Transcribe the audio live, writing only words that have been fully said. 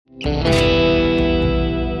Hey,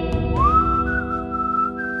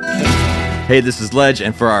 this is Ledge,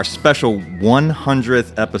 and for our special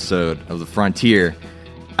 100th episode of The Frontier,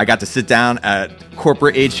 I got to sit down at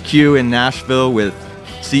corporate HQ in Nashville with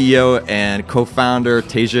CEO and co-founder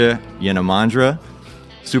Teja Yanamandra.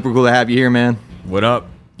 Super cool to have you here, man. What up?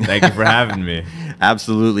 Thank you for having me.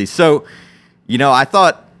 Absolutely. So, I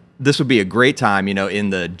thought this would be a great time,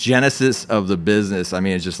 in the genesis of the business. I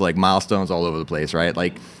mean, it's just like milestones all over the place, right?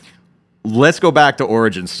 Like, let's go back to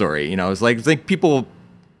origin story. It's like, I think people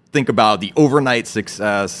think about the overnight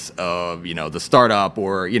success of, the startup,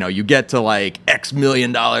 or, you get to like X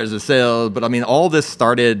million dollars of sales. But I mean, all this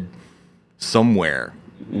started somewhere.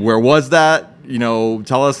 Where was that?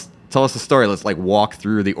 Tell us the story. Let's like walk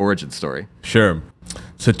through the origin story. Sure.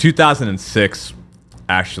 So 2006,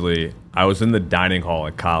 actually, I was in the dining hall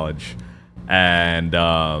at college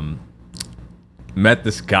and met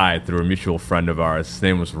this guy through a mutual friend of ours. His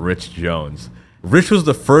name was Rich Jones. Rich was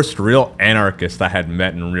the first real anarchist I had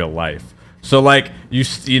met in real life. So like you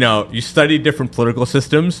study different political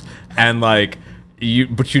systems and but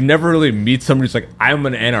you never really meet somebody who's like, I'm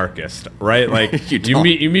an anarchist, right? Like you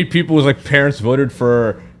meet people whose like parents voted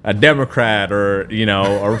for a Democrat or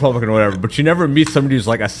a Republican or whatever, but you never meet somebody who's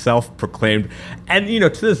like a self-proclaimed. And to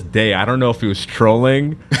this day, I don't know if he was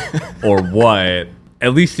trolling or what.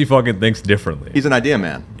 At least he fucking thinks differently. He's an idea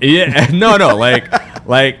man. Yeah, no,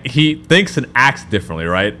 like he thinks and acts differently,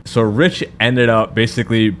 right? So Rich ended up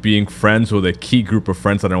basically being friends with a key group of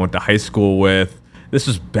friends that I went to high school with. This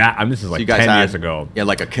was bad. I mean, this is like 10 years ago. Yeah,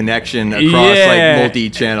 like a connection across like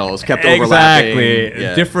multi-channels, kept overlapping. Exactly.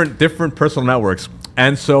 Yeah. Different personal networks.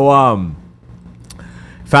 And so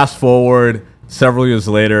fast forward several years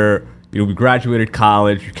later, we graduated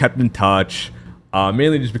college, we kept in touch.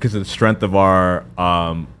 Mainly just because of the strength of our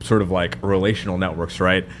sort of like relational networks,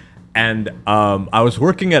 right? And I was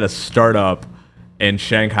working at a startup in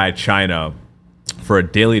Shanghai, China, for a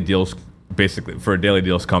daily deals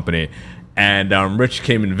company. And Rich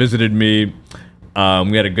came and visited me. We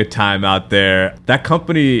had a good time out there. That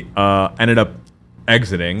company ended up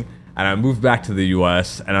exiting, and I moved back to the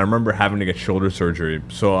U.S. And I remember having to get shoulder surgery.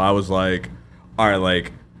 So I was like, all right,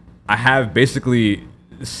 like I have basically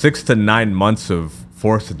 6 to 9 months of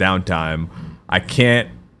forced downtime. I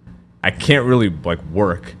can't really like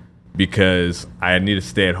work because I need to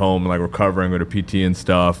stay at home and like recover and go to PT and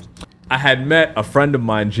stuff. I had met a friend of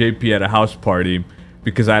mine, JP, at a house party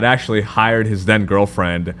because I'd actually hired his then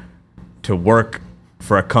girlfriend to work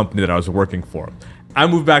for a company that I was working for. I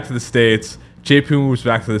moved back to the States. JP moves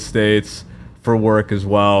back to the States for work as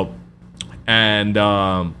well. And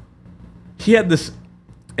he had this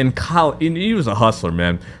in college, he was a hustler,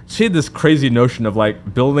 man. So he had this crazy notion of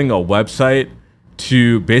like building a website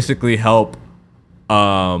to basically help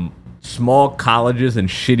small colleges and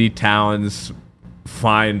shitty towns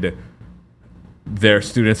find their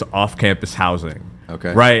students off-campus housing.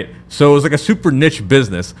 Okay. Right? So it was like a super niche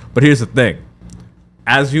business. But here's the thing.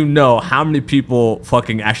 As you know, how many people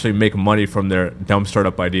fucking actually make money from their dumb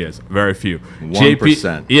startup ideas? Very few.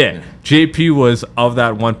 1%. Yeah. JP was of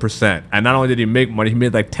that 1%. And not only did he make money, he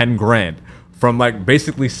made like 10 grand from like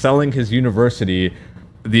basically selling his university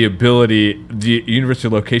the university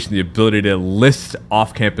location, the ability to list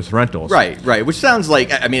off-campus rentals. Right. Which sounds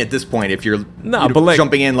like, I mean, at this point, if you're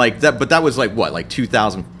jumping in like that, but that was like what, like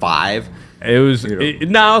 2005? It was, it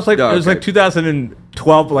was like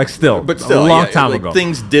 2012, but like still a long time ago.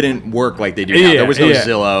 Things didn't work like they do now. There was no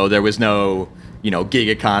Zillow, there was no, gig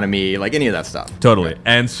economy, like any of that stuff. Totally.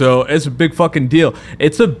 And so it's a big fucking deal.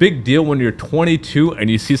 It's a big deal when you're 22 and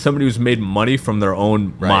you see somebody who's made money from their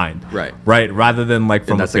own mind. Right. Rather than like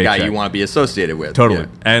from a paycheck. That's the guy you want to be associated with. Totally. Yeah.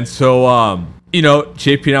 And so,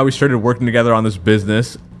 JP and I, we started working together on this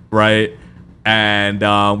business, right? And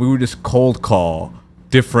we would just cold call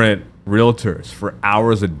different realtors for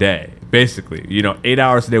hours a day, basically. 8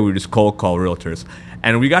 hours a day, we would just cold call realtors.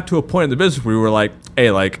 And we got to a point in the business where we were like, hey,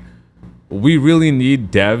 like, we really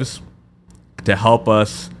need devs to help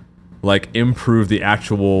us like improve the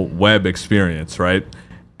actual web experience, right?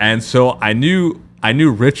 And so I knew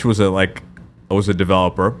Rich was a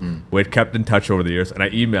developer. We had kept in touch over the years, and I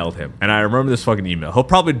emailed him. And I remember this fucking email. He'll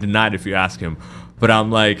probably deny it if you ask him, but I'm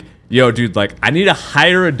like, yo, dude, like, I need to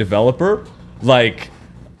hire a developer. Like,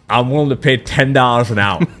 I'm willing to pay $10 an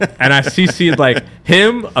hour. And I CC'd like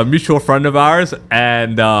him, a mutual friend of ours,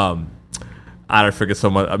 and I don't forget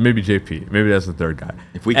someone, maybe JP. Maybe that's the third guy.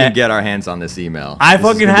 If we can get our hands on this email. I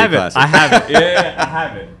fucking have it. I have it. Yeah, I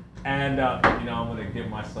have it. And, I'm going to give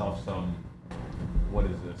myself some, what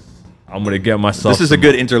is this? I'm going to get myself This is a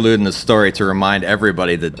good interlude in the story to remind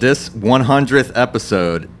everybody that this 100th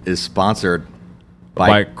episode is sponsored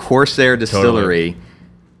by Corsair Distillery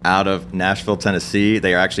out of Nashville, Tennessee.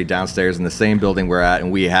 They are actually downstairs in the same building we're at,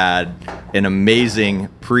 and we had an amazing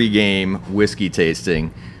pregame whiskey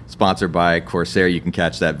tasting sponsored by Corsair. You can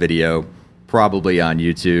catch that video probably on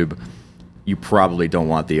YouTube. You probably don't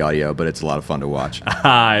want the audio, but it's a lot of fun to watch.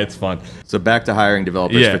 It's fun. So back to hiring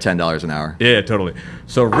developers for $10 an hour. Yeah, totally.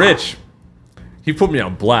 So Rich, he put me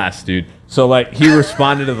on blast, dude. So like he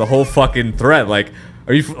responded to the whole fucking thread. Like,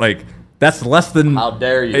 are you like, that's less than, how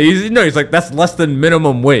dare you? He's like, that's less than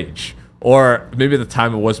minimum wage. Or maybe at the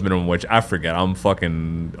time it was minimum wage. I forget. I'm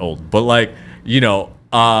fucking old. But like, and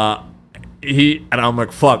I'm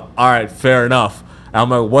like, fuck, all right, fair enough. And I'm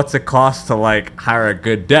like, what's it cost to like hire a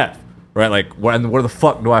good dev? Right? Like, where the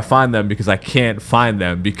fuck do I find them? Because I can't find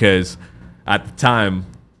them because at the time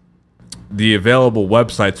the available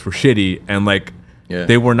websites were shitty and like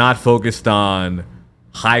they were not focused on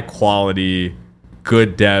high quality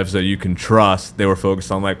good devs that you can trust. They were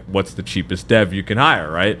focused on like what's the cheapest dev you can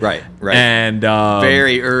hire, right? Right. And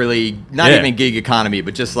very early, not even gig economy,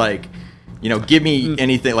 but just like, give me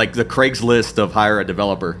anything like the Craigslist of hire a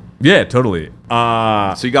developer. Yeah, totally.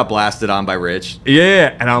 So you got blasted on by Rich.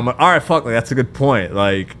 Yeah, and I'm like, all right, fuck, like, that's a good point.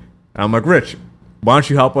 Like, I'm like, Rich, why don't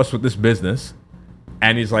you help us with this business?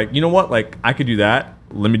 And he's like, you know what? Like, I could do that.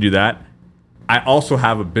 Let me do that. I also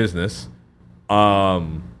have a business.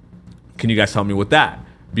 Can you guys help me with that?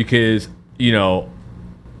 Because, I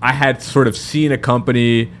had sort of seen a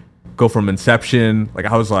company go from inception. Like,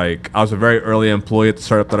 I was a very early employee at the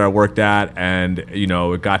startup that I worked at, and,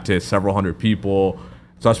 it got to several hundred people.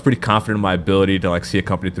 So I was pretty confident in my ability to like see a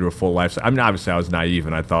company through a full life. So, I mean, obviously I was naive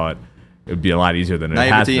and I thought it would be a lot easier than it has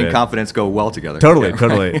been. Naivety and confidence go well together. Totally.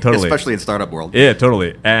 Especially in startup world. Yeah,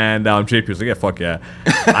 totally. And JP was like, yeah, fuck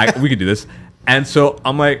yeah. We could do this. And so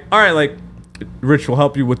I'm like, all right, like, Rich will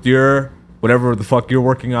help you with your, whatever the fuck you're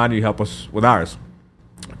working on, you help us with ours.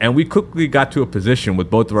 And we quickly got to a position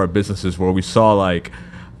with both of our businesses where we saw like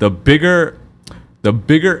the bigger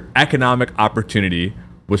economic opportunity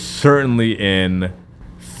was certainly in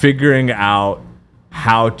figuring out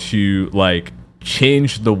how to like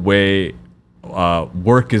change the way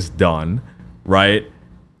work is done, right?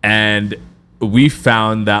 And we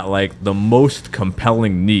found that like the most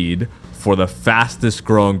compelling need for the fastest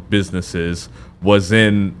growing businesses was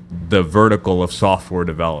in the vertical of software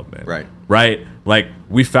development. Right? Like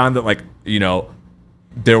we found that like,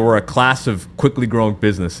 there were a class of quickly growing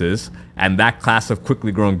businesses, and that class of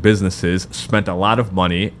quickly growing businesses spent a lot of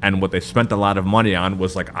money, and what they spent a lot of money on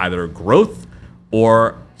was like either growth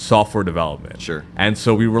or software development. Sure. And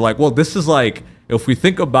so we were like, well, this is like, if we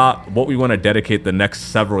think about what we want to dedicate the next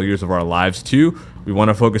several years of our lives to, we want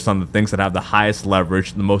to focus on the things that have the highest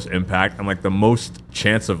leverage, the most impact, and like the most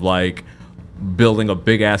chance of like building a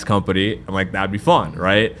big ass company, and like that'd be fun,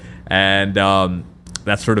 right? And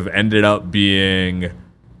that sort of ended up being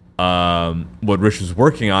what Rich was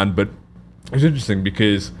working on. But it was interesting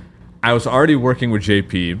because I was already working with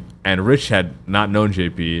JP, and Rich had not known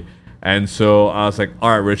JP. And so I was like, all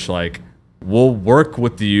right, Rich, like, we'll work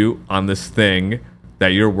with you on this thing that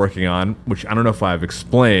you're working on, which I don't know if I've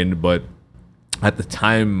explained, but at the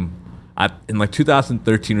time, in like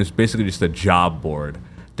 2013, it was basically just a job board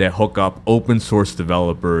that hook up open source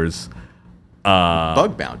developers.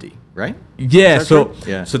 Bug bounty, right? Yeah. So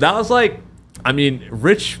that was like, I mean,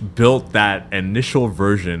 Rich built that initial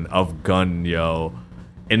version of Gun.io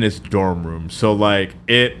in his dorm room. So like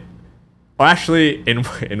actually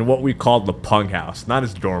in what we called the punk house, not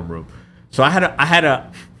his dorm room. So I had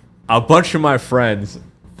a bunch of my friends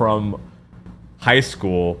from high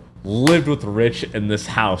school lived with Rich in this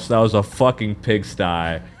house that was a fucking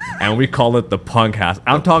pigsty, and we called it the punk house.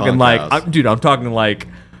 I'm talking like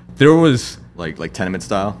there was like tenement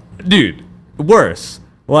style, dude. Worse,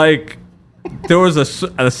 like there was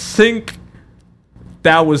a sink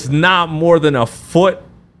that was not more than a foot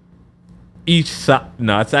each side.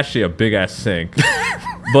 No, it's actually a big ass sink,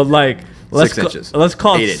 but like. 6 inches. Let's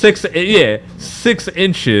call it 6. Yeah, 6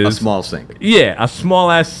 inches. A small sink. Yeah, a small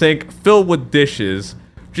ass sink filled with dishes,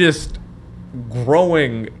 just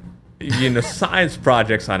growing, science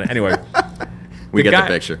projects on it. Anyway, we get the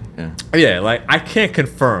picture. Yeah. Yeah, like I can't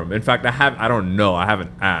confirm. In fact, I don't know. I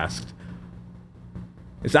haven't asked.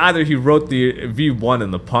 It's either he wrote the V1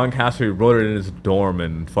 in the punk house or he wrote it in his dorm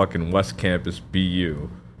in fucking West Campus BU.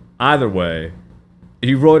 Either way,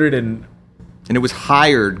 he wrote it in. And it was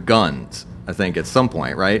Hired Guns, I think, at some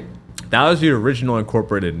point, right? That was the original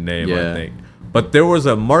incorporated name, I think. But there was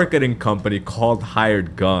a marketing company called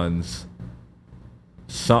Hired Guns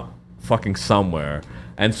fucking somewhere.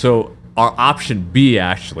 And so our option B,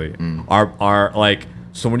 actually, our like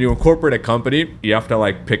So when you incorporate a company, you have to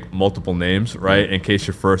like pick multiple names, right? In case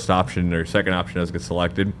your first option or your second option doesn't get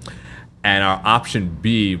selected. And our option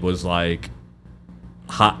B was like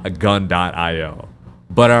hotgun.io.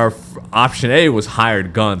 But our option A was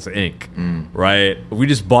Hired Guns Inc. Right?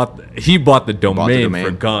 He bought the domain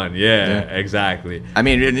for gun. Yeah, exactly. I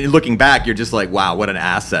mean, and looking back, you're just like, wow, what an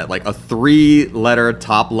asset. Like a 3-letter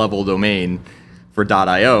top-level domain for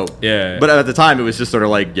 .io. Yeah. But at the time, it was just sort of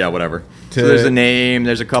like, yeah, whatever. So there's a name,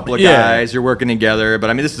 there's a couple of guys, you're working together. But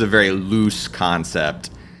I mean, this is a very loose concept,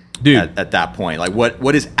 dude. At that point. Like,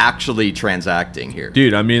 what is actually transacting here?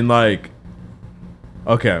 Dude, I mean, like,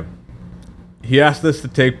 okay. He asked us to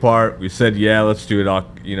take part. We said, yeah, let's do it.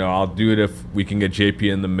 I'll do it if we can get JP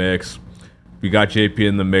in the mix. We got JP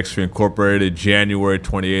in the mix. We incorporated January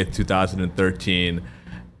 28th, 2013.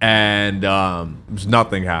 And there was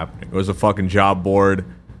nothing happening. It was a fucking job board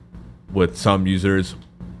with some users.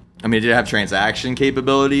 I mean, did it have transaction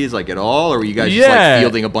capabilities, like, at all? Or were you guys just, like,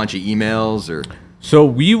 fielding a bunch of emails? Or So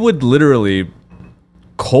we would literally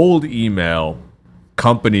cold email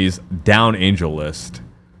companies down AngelList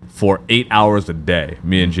for 8 hours a day,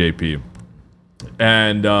 me and JP.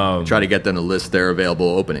 And try to get them to list their available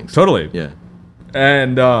openings. Totally. Yeah.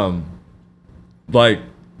 And like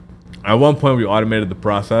at one point we automated the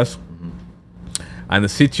process. And the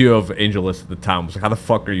CTO of AngelList at the time was like, how the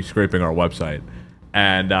fuck are you scraping our website?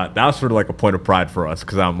 And that was sort of like a point of pride for us,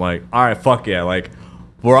 because I'm like, all right, fuck yeah, like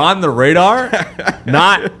we're on the radar,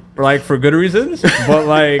 not like for good reasons, but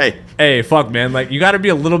like, hey, fuck, man, like you got to be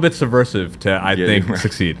a little bit subversive to, I think,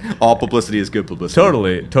 succeed. All publicity is good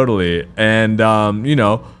publicity. Totally. And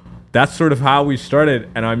that's sort of how we started.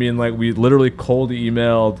 And I mean, like, we literally cold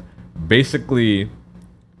emailed basically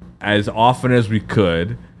as often as we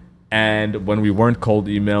could. And when we weren't cold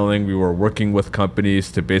emailing, we were working with companies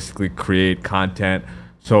to basically create content.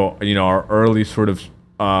 So, our early sort of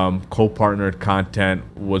co-partnered content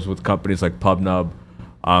was with companies like PubNub,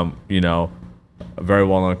 a very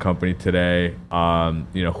well-known company today.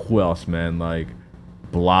 Who else, man? Like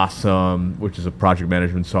Blossom, which is a project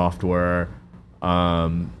management software.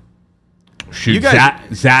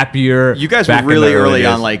 Zapier. You guys were really early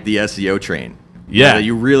on, like, the SEO train. Yeah.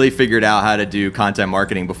 You really figured out how to do content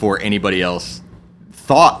marketing before anybody else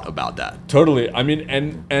thought about that. Totally. I mean,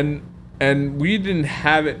 and we didn't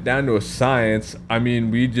have it down to a science. I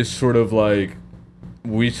mean, we just sort of thought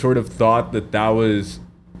that was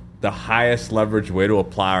the highest leverage way to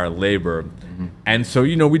apply our labor. And so,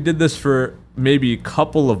 we did this for maybe a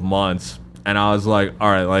couple of months, and I was like,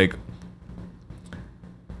 all right, like,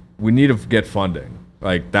 we need to get funding.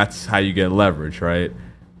 Like, that's how you get leverage, right?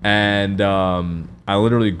 And I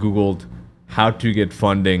literally Googled how to get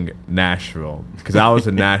funding Nashville, because I was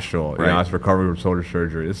in Nashville. Right. I was recovering from shoulder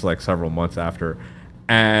surgery. This is like several months after.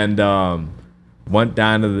 And went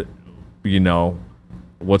down to the,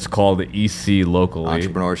 what's called the EC locally.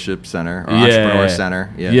 Entrepreneurship Center. Or Entrepreneur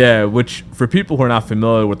Center. Yeah, which for people who are not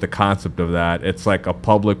familiar with the concept of that, it's like a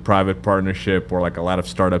public-private partnership where like a lot of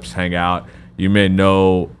startups hang out. You may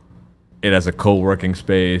know it as a co-working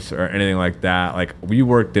space or anything like that. Like,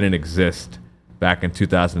 WeWork didn't exist back in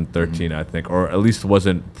 2013, I think, or at least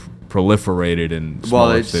wasn't proliferated in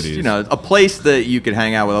smaller cities. A place that you could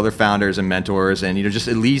hang out with other founders and mentors, and just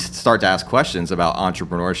at least start to ask questions about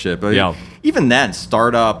entrepreneurship. But even then,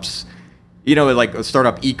 startups, like a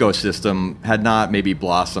startup ecosystem had not maybe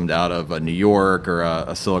blossomed out of a New York or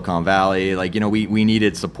a Silicon Valley. Like, we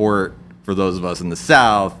needed support for those of us in the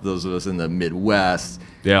South, those of us in the Midwest.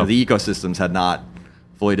 Yeah. The ecosystems had not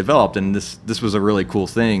fully developed, and this was a really cool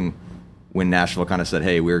thing when Nashville kind of said,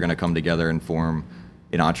 hey, we're going to come together and form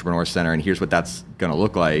an entrepreneur center, and here's what that's going to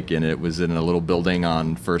look like. And it was in a little building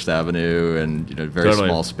on First Avenue, and very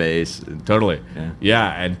small space. Totally.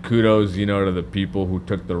 Yeah, and kudos, to the people who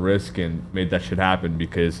took the risk and made that shit happen,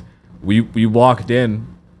 because we walked in,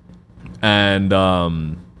 and I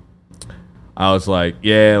was like,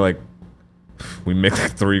 yeah, like we make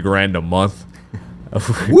like $3,000 a month.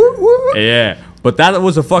 Yeah, but that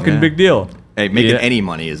was a fucking big deal. Hey, making any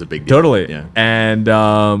money is a big deal. Totally. Yeah. And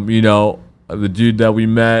the dude that we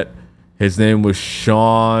met, his name was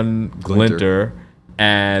Sean Glinter,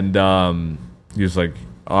 and he was like,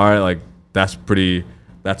 all right, like that's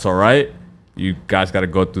all right. You guys got to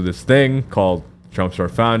go through this thing called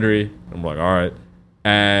Jumpstart Foundry. I'm like, all right,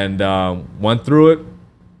 and went through it.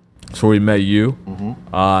 So we met you,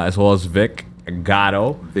 as well as Vic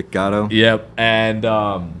Gatto. Vic Gatto. Yep. And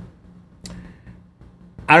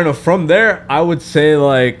I don't know, from there, I would say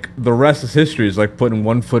like the rest is history, is like putting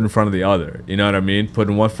one foot in front of the other. You know what I mean?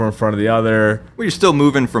 Putting one foot in front of the other. Well, you're still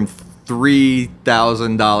moving from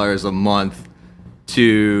 $3,000 a month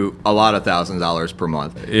to a lot of $1,000s per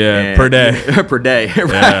month. Yeah, per day. Per day,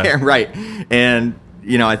 right? Yeah. Right. And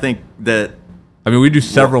I think that I mean, we do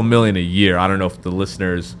several million a year. I don't know if the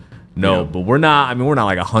listeners know, but we're not. I mean, we're not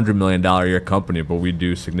like $100 million a year company, but we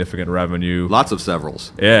do significant revenue. lots of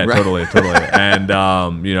severals. Yeah, Right. totally. And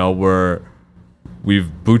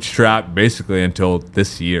we've bootstrapped basically until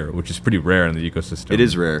this year, which is pretty rare in the ecosystem. It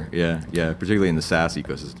is rare. Yeah. Particularly in the SaaS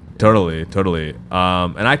ecosystem. Totally.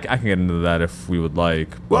 And I can get into that if we would like.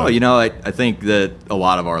 Well, but- I think that a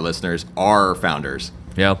lot of our listeners are founders.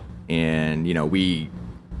 yeah, And,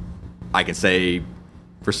 I can say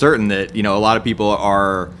for certain that, a lot of people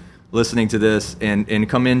are listening to this and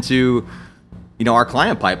come into, our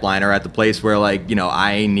client pipeline or at the place where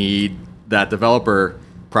I need that developer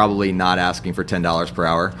probably not asking for $10 per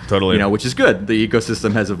hour. Totally. Which is good. The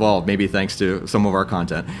ecosystem has evolved, maybe thanks to some of our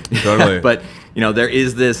content. Totally. But,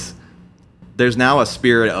 there's now a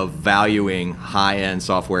spirit of valuing high-end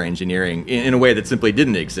software engineering in a way that simply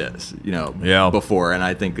didn't exist, before. And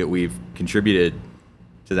I think that we've contributed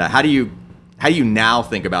to that. How do you now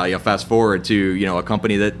think about, fast forward to, a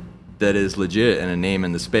company that is legit and a name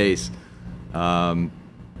in the space?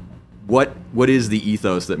 What is the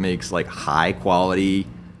ethos that makes high quality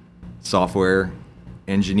software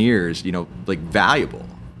engineers, valuable?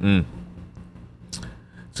 It's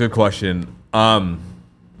a good question.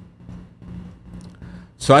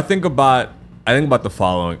 So I think about the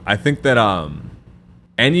following. I think that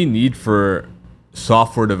any need for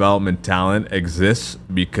software development talent exists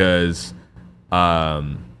because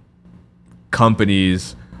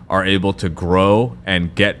companies are able to grow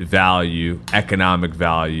and get value, economic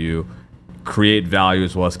value, create value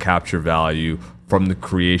as well as capture value from the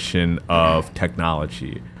creation of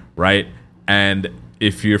technology, right? And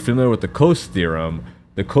if you're familiar with the Coase theorem,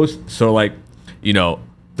 if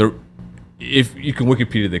you can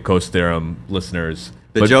Wikipedia the Coase theorem, listeners.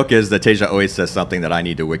 The joke is that Teja always says something that I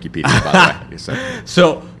need to Wikipedia, by the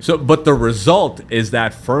way. But the result is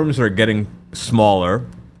that firms are getting smaller.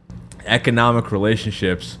 Economic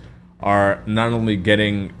relationships are not only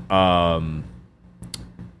getting,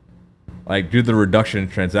 due to the reduction in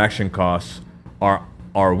transaction costs,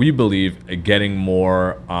 are we believe getting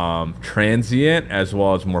more transient as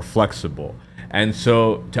well as more flexible. And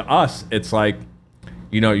so to us, it's like,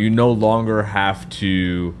 you no longer have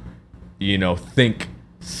to, think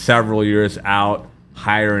several years out,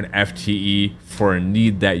 hire an FTE for a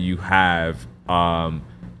need that you have to,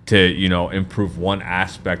 improve one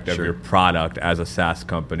aspect of your product as a SaaS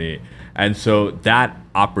company. And so that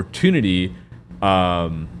opportunity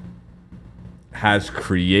has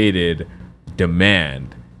created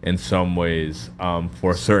demand in some ways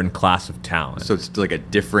for a certain class of talent. So it's like a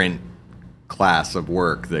different class of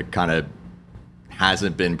work that kind of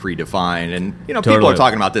hasn't been predefined. And, people are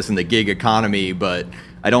talking about this in the gig economy, but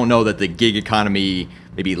I don't know that the gig economy,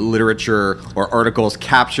 maybe literature or articles,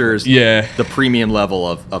 captures the premium level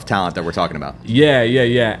of talent that we're talking about.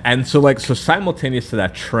 Yeah. And so simultaneous to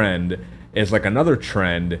that trend is another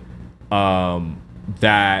trend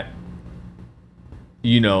that,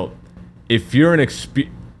 if you're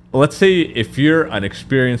let's say if you're an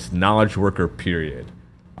experienced knowledge worker, period,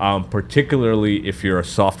 particularly if you're a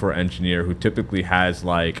software engineer who typically has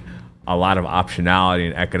a lot of optionality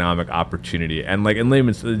and economic opportunity, and in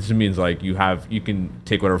layman's, this means you can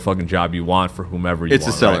take whatever fucking job you want for whomever you want. It's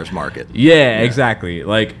a seller's market. Yeah, exactly.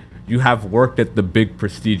 You have worked at the big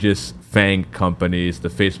prestigious FANG companies, the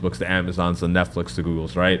Facebooks, the Amazons, the Netflix, the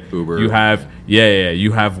Googles, right? Uber. You have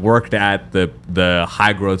you have worked at the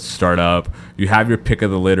high growth startup. You have your pick of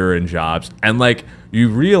the litter in jobs, and you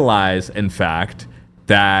realize, in fact,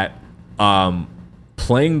 that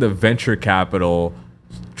playing the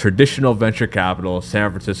traditional venture capital,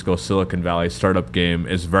 San Francisco, Silicon Valley startup game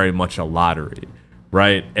is very much a lottery,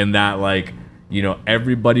 right? And that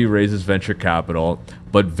everybody raises venture capital,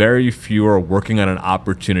 but very few are working on an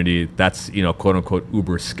opportunity that's, quote unquote,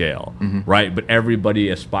 Uber scale, right? But everybody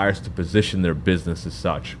aspires to position their business as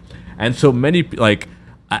such. And so many,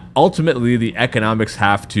 ultimately the economics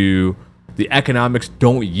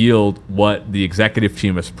don't yield what the executive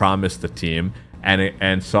team has promised the team,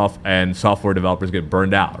 and software developers get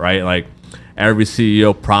burned out, right? Every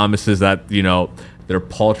CEO promises that, their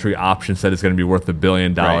paltry option set is going to be worth $1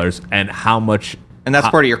 billion, right. And how much, and that's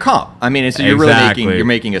part of your comp. I mean, so you're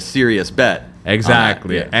making a serious bet.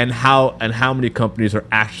 Exactly. Yeah. And how many companies are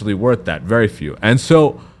actually worth that? Very few. And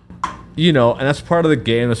so, and that's part of the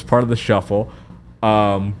game, that's part of the shuffle.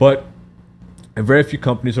 But very few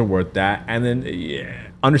companies are worth that. And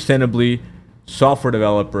then, understandably, software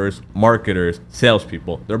developers, marketers,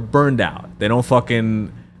 salespeople, they're burned out. They don't want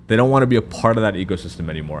to be a part of that ecosystem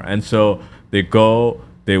anymore. And so They go,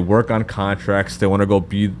 they work on contracts. They want to go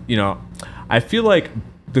be, I feel like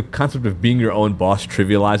the concept of being your own boss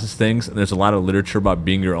trivializes things. And there's a lot of literature about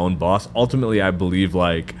being your own boss. Ultimately, I believe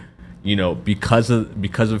because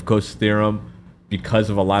of Coates' theorem, because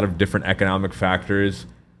of a lot of different economic factors,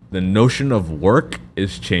 the notion of work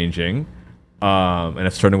is changing. And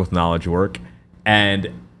it's starting with knowledge work.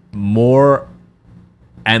 And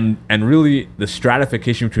really the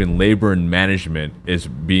stratification between labor and management is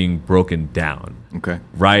being broken down. Okay.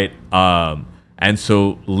 Right? And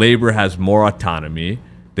so labor has more autonomy.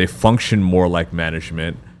 They function more like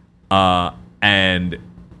management. And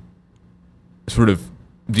sort of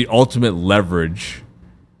the ultimate leverage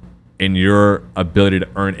in your ability to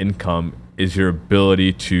earn income is your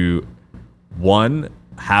ability to, one,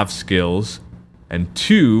 have skills, and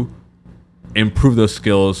two, improve those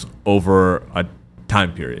skills over a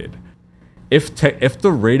time period. If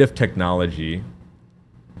the rate of technology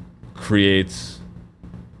creates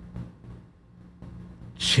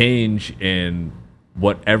change in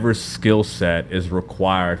whatever skill set is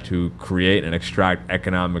required to create and extract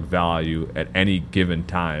economic value at any given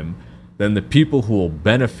time, then the people who will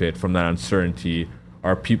benefit from that uncertainty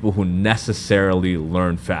are people who necessarily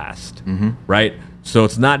learn fast, right? So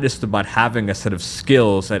it's not just about having a set of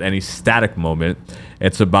skills at any static moment.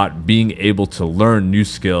 It's about being able to learn new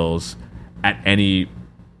skills at any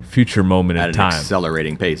future moment in time. At an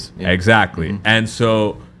accelerating pace. Yeah. Exactly. And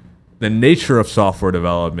so the nature of software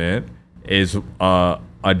development is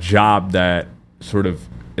a job that sort of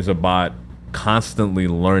is about constantly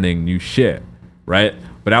learning new shit, right?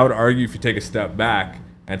 But I would argue if you take a step back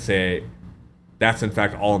and say that's in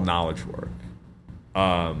fact all knowledge work.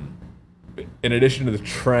 In addition to the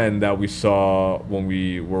trend that we saw when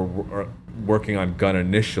we were working on Gun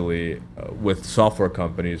initially with software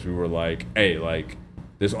companies, we were like, hey, like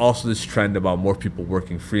there's also this trend about more people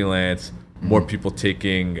working freelance, more people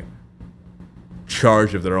taking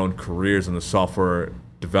charge of their own careers in the software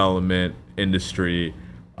development industry.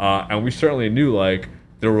 And we certainly knew like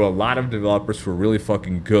there were a lot of developers who were really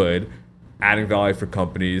fucking good, adding value for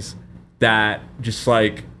companies that just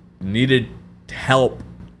like needed help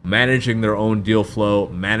managing their own deal flow,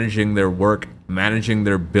 managing their work, managing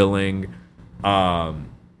their billing, that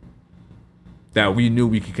we knew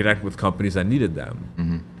we could connect with companies that needed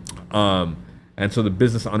them. And so the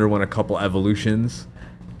business underwent a couple evolutions,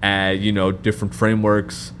 different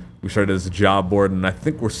frameworks. We started as a job board, and I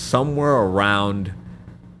think we're somewhere around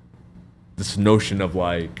this notion of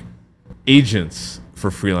like agents for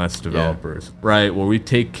freelance developers, right? Where we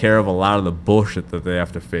take care of a lot of the bullshit that they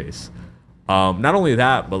have to face. Not only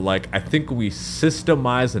that, but like I think we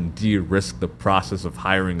systemize and de-risk the process of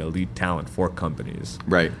hiring elite talent for companies.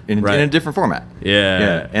 Right. In a different format.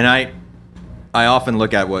 Yeah. And I often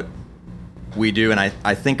look at what we do, and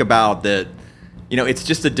I think about that, it's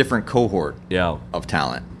just a different cohort of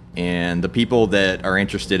talent. And the people that are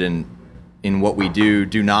interested in what we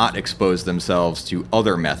do not expose themselves to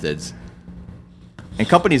other methods. And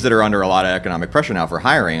companies that are under a lot of economic pressure now for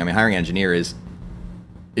hiring, hiring an engineer is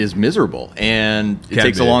miserable, and it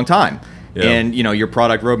takes a long time. Yeah. And your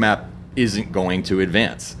product roadmap isn't going to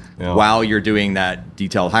advance while you're doing that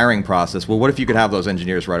detailed hiring process. Well, what if you could have those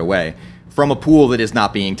engineers right away from a pool that is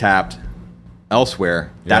not being tapped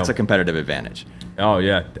elsewhere? That's a competitive advantage. Oh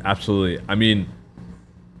yeah, absolutely. I mean,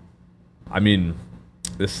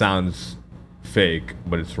 this sounds fake,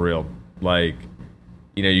 but it's real. Like,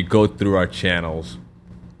 you go through our channels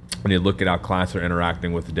and you look at how clients are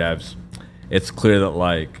interacting with devs. It's clear that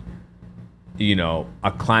like,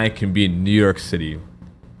 a client can be in New York City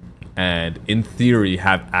and in theory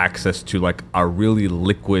have access to like a really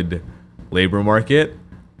liquid labor market,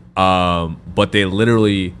 but they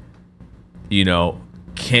literally,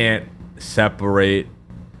 can't separate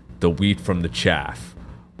the wheat from the chaff,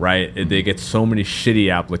 right? They get so many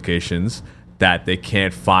shitty applications that they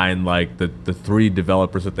can't find like the 3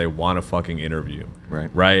 developers that they want to fucking interview,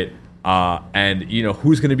 right? And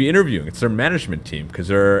who's going to be interviewing? It's their management team because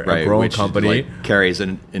they're a growing company. Like, carries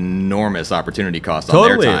an enormous opportunity cost on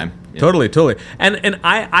their time. Totally. And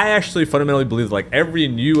I actually fundamentally believe like every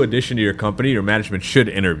new addition to your company, your management should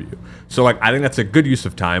interview. So like I think that's a good use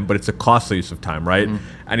of time, but it's a costly use of time, right?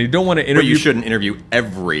 And you don't want to interview. But you shouldn't interview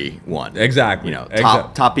everyone. Exactly.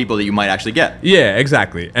 Top people that you might actually get. Yeah,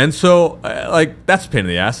 exactly. And so like that's a pain in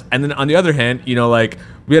the ass. And then on the other hand, like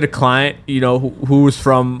we had a client, who was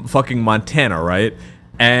from fucking Montana, right?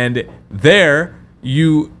 And there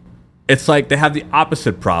it's like they have the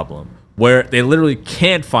opposite problem where they literally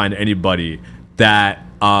can't find anybody that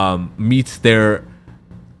meets their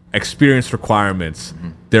experience requirements,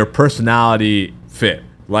 their personality fit.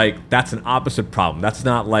 like that's an opposite problem. That's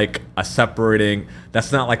not like a separating,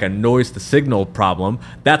 that's not like a noise to signal problem.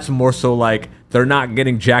 That's more so like they're not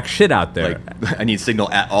getting jack shit out there. Like, I need signal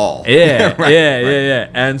at all. Yeah, right, yeah.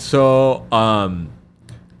 And so,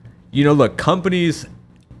 you know, look, companies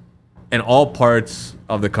in all parts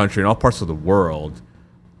of the country, in all parts of the world,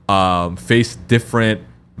 face different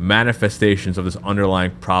manifestations of this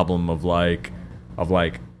underlying problem of like,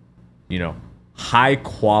 you know, high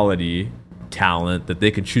quality talent that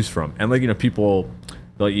they can choose from. And like, you know, people,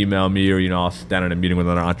 they'll email me, or, you know, I'll sit down in a meeting with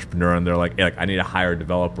another entrepreneur and they're like, hey, like, I need to hire a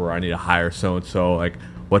developer, or I need to hire so-and-so, like,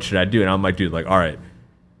 what should I do? And I'm like, dude, like, all right,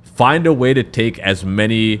 find a way to take as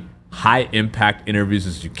many high impact interviews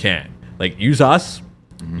as you can. Like, use us,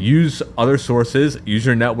 use other sources, use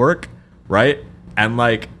your network, right? And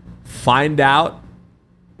like, find out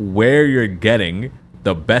where you're getting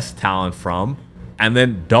the best talent from, and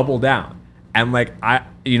then double down. And like,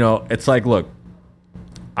 you know, it's like, look,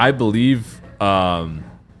 I believe, I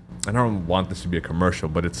don't want this to be a commercial,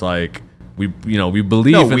 but it's like, we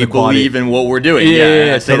believe in the quality. Believe in what we're doing.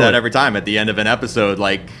 Yeah, I say that every time at the end of an episode.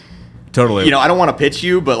 Like, totally. You know, I don't want to pitch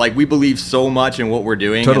you, but like, we believe so much in what we're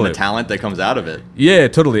doing and the talent that comes out of it. Yeah,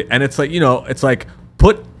 totally. And it's like, you know, it's like,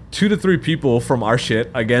 put 2 to 3 people from our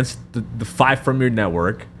shit against the 5 from your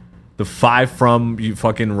network, the 5 from you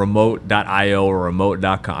fucking remote.io or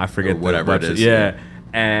remote.com. I forget, or whatever it is. Yeah.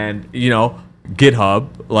 And, you know,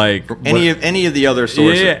 GitHub, like any of the other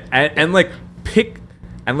sources. Yeah. And like, pick,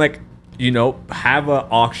 and like, you know, have an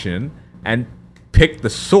auction and pick the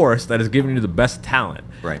source that is giving you the best talent.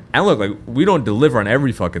 Right. And look, like, we don't deliver on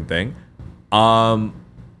every fucking thing.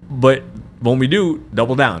 But when we do,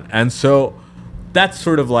 double down. And so that's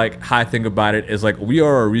sort of like how I think about it, is like, we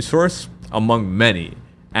are a resource among many,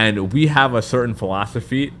 and we have a certain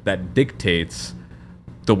philosophy that dictates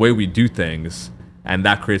the way we do things, and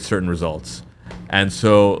that creates certain results. And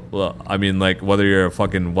so, I mean, like, whether you're a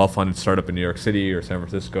fucking well-funded startup in New York City or San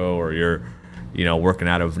Francisco, or you're, you know, working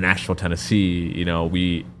out of Nashville, Tennessee, you know,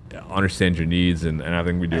 we understand your needs, and I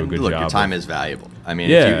think we do a good job. Look, your time is valuable. I mean,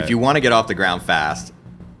 Yeah. if you want to get off the ground fast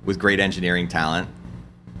with great engineering talent,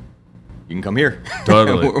 you can come here.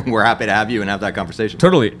 Totally. We're happy to have you and have that conversation.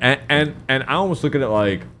 Totally. And I almost look at it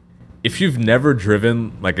like, if you've never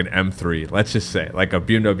driven like an M3, let's just say, like a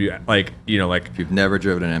BMW, like, you know, like, If you've never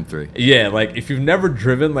driven an M3. yeah, like, if you've never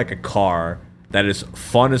driven like a car that is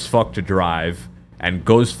fun as fuck to drive and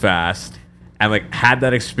goes fast, and like had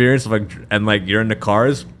that experience of like, and like you're into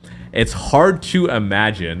cars, it's hard to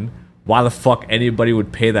imagine why the fuck anybody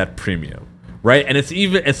would pay that premium, right? And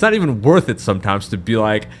it's not even worth it sometimes to be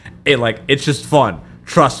like, hey, like, it's just fun,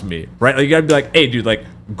 trust me, right? Like, you gotta be like, hey, dude, like,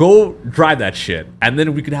 go drive that shit, and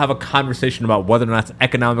then we could have a conversation about whether or not it's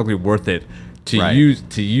economically worth it to Right.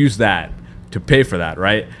 use that to pay for that,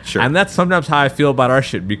 right? Sure. And that's sometimes how I feel about our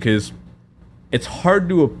shit, because it's hard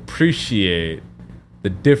to appreciate the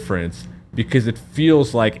difference, because it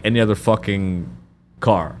feels like any other fucking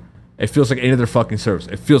car. It feels like any other fucking service.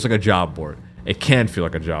 It feels like a job board. It can feel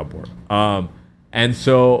like a job board. And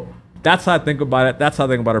so that's how I think about it. That's how I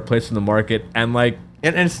think about our place in the market. And like,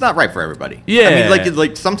 And it's not right for everybody. Yeah. I mean,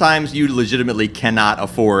 like sometimes you legitimately cannot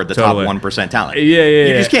afford the Totally. top 1% talent. Yeah.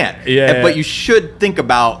 You just can't. Yeah. But you should think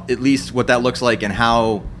about at least what that looks like and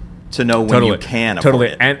how to know when you can afford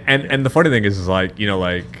it. And the funny thing is like, you know,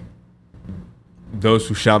 like, those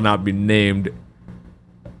who shall not be named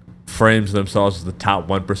frames themselves as the top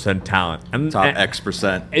 1% talent. And Top X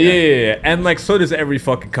percent. Yeah. And like, so does every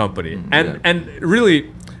fucking company. And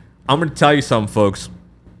really, I'm going to tell you something, folks.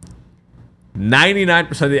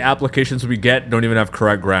 99% of the applications we get don't even have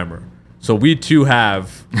correct grammar. So we too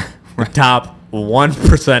have the top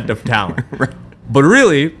 1% of talent. Right. But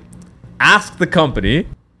really, ask the company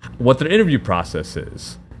what their interview process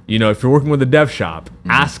is. You know, if you're working with a dev shop,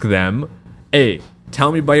 ask them, hey,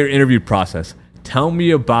 tell me about your interview process. Tell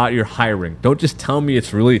me about your hiring. Don't just tell me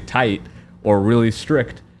it's really tight or really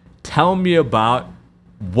strict. Tell me about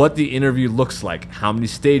what the interview looks like, how many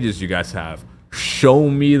stages you guys have. Show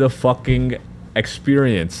me the fucking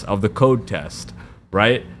experience of the code test,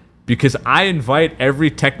 right? Because I invite every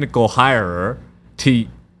technical hirer to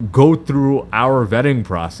go through our vetting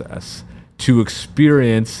process to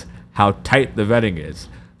experience how tight the vetting is.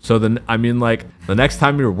 So then, I mean, like, the next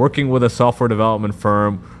time you're working with a software development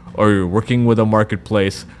firm, or you're working with a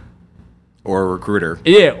marketplace, Or a recruiter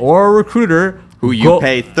or a recruiter who you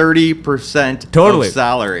pay 30% totally of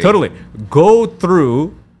salary. Totally. Go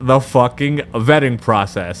through the fucking vetting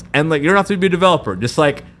process. And like, you don't have to be a developer. Just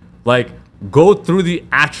like go through the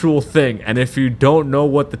actual thing. And if you don't know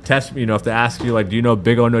what the test, you know, if they ask you like, do you know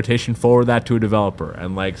big O notation, forward that to a developer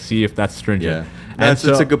and like see if that's stringent. Yeah. And That's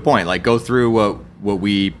a good point. Like, go through what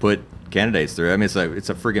we put candidates through. I mean, it's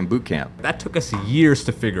a friggin' boot camp. That took us years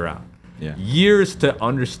to figure out. Yeah. Years to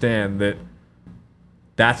understand that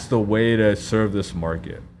that's the way to serve this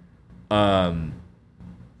market. I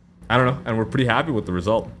don't know, and we're pretty happy with the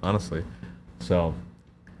result, honestly. So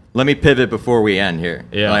let me pivot before we end here.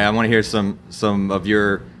 Yeah. Like, I want to hear some of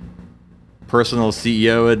your personal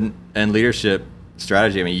CEO and leadership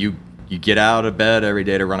strategy. I mean, you get out of bed every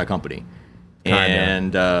day to run a company,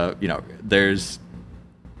 and you know, there's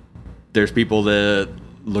people that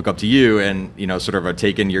look up to you and, you know, sort of are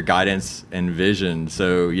taking your guidance and vision.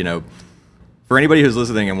 So, you know, for anybody who's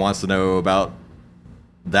listening and wants to know about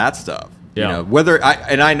that stuff, you know, whether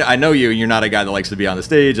I know you, and you're not a guy that likes to be on the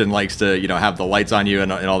stage and likes to, you know, have the lights on you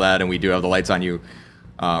and all that, and we do have the lights on you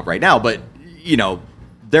right now, but, you know,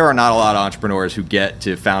 there are not a lot of entrepreneurs who get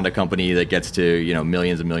to found a company that gets to, you know,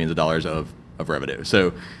 millions and millions of dollars of revenue.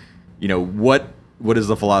 So, you know, what is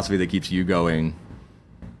the philosophy that keeps you going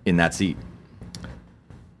in that seat?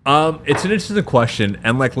 It's an interesting question,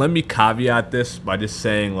 and like, let me caveat this by just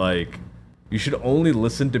saying, like, you should only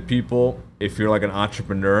listen to people if you're like an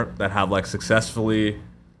entrepreneur that have like successfully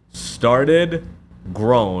started,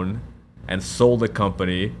 grown, and sold a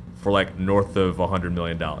company for like north of $100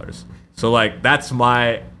 million. So like, that's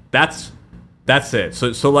it.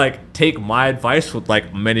 So like, take my advice with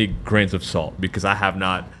like many grains of salt, because I have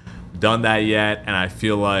not done that yet, and I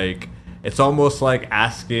feel like it's almost like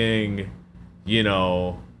asking, you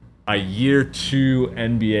know, a year 2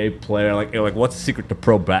 NBA player, like what's the secret to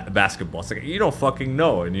pro basketball? It's like, you don't fucking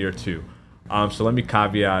know in year 2. So let me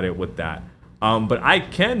caveat it with that. But I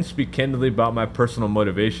can speak candidly about my personal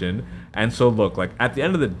motivation. And so look, like, at the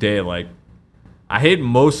end of the day, like, I hate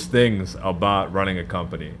most things about running a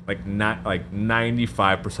company. Like, not like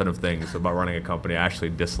 95% of things about running a company I actually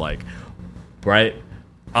dislike, right?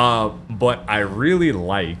 But I really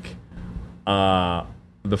like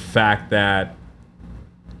the fact that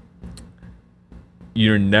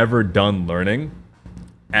you're never done learning,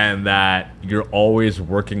 and that you're always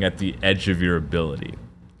working at the edge of your ability,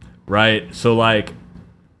 right? So like,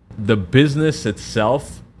 the business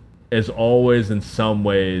itself is always in some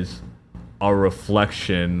ways a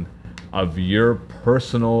reflection of your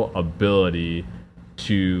personal ability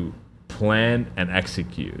to plan and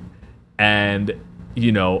execute. And,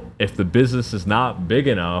 you know, if the business is not big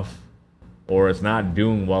enough or it's not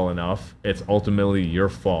doing well enough, it's ultimately your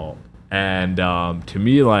fault. And to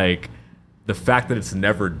me, like, the fact that it's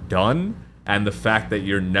never done and the fact that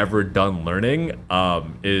you're never done learning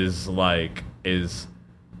is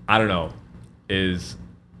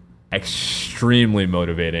extremely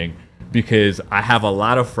motivating, because I have a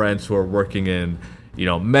lot of friends who are working in, you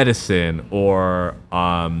know, medicine, or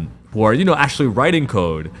who are, you know, actually writing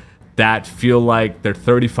code, that feel like they're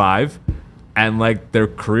 35 and like their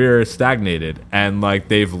career is stagnated, and like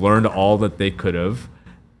they've learned all that they could have,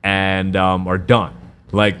 and are done.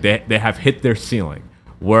 Like, they have hit their ceiling.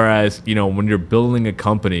 Whereas, you know, when you're building a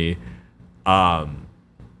company,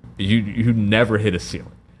 you never hit a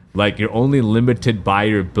ceiling. Like, you're only limited by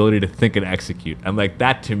your ability to think and execute. And like,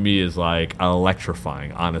 that to me is like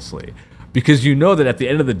electrifying, honestly. Because you know that at the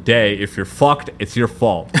end of the day, if you're fucked, it's your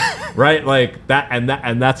fault. Right? Like,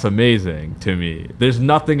 that's amazing to me. There's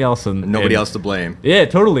nothing else Nobody else to blame. Yeah,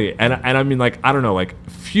 totally. And I mean, like, I don't know, like,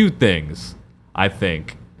 few things I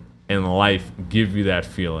think in life give you that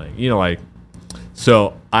feeling, you know, like,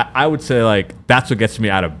 so I would say, like, that's what gets me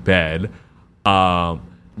out of bed. The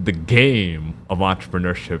game of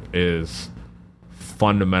entrepreneurship is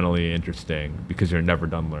fundamentally interesting because you're never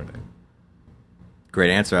done learning. Great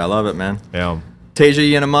answer. I love it, man. Yeah. Teja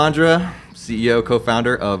Yanamandra, CEO,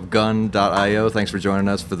 co-founder of Gun.io. Thanks for joining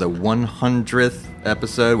us for the 100th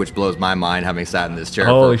episode, which blows my mind, having sat in this chair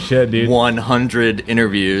Holy for shit, dude. 100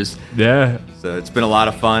 interviews. Yeah. So it's been a lot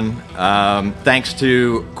of fun. Thanks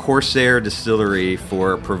to Corsair Distillery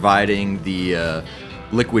for providing the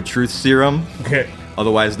Liquid Truth Serum,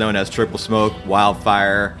 otherwise known as Triple Smoke,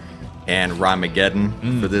 Wildfire, and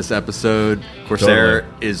Rhymageddon for this episode. Corsair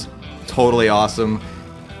is totally awesome.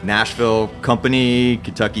 Nashville company,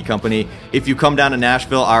 Kentucky company. If you come down to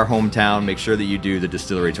Nashville, our hometown, make sure that you do the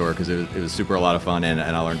distillery tour, because it was super a lot of fun, and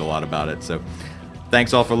I learned a lot about it. So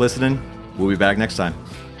thanks all for listening. We'll be back next time.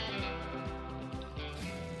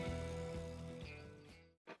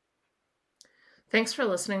 Thanks for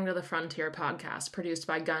listening to the Frontier podcast produced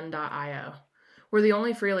by Gun.io. We're the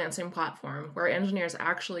only freelancing platform where engineers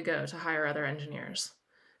actually go to hire other engineers.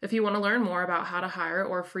 If you want to learn more about how to hire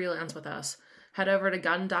or freelance with us, head over to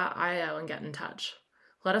Gun.io and get in touch.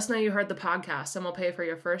 Let us know you heard the podcast, and we'll pay for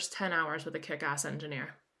your first 10 hours with a kick-ass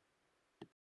engineer.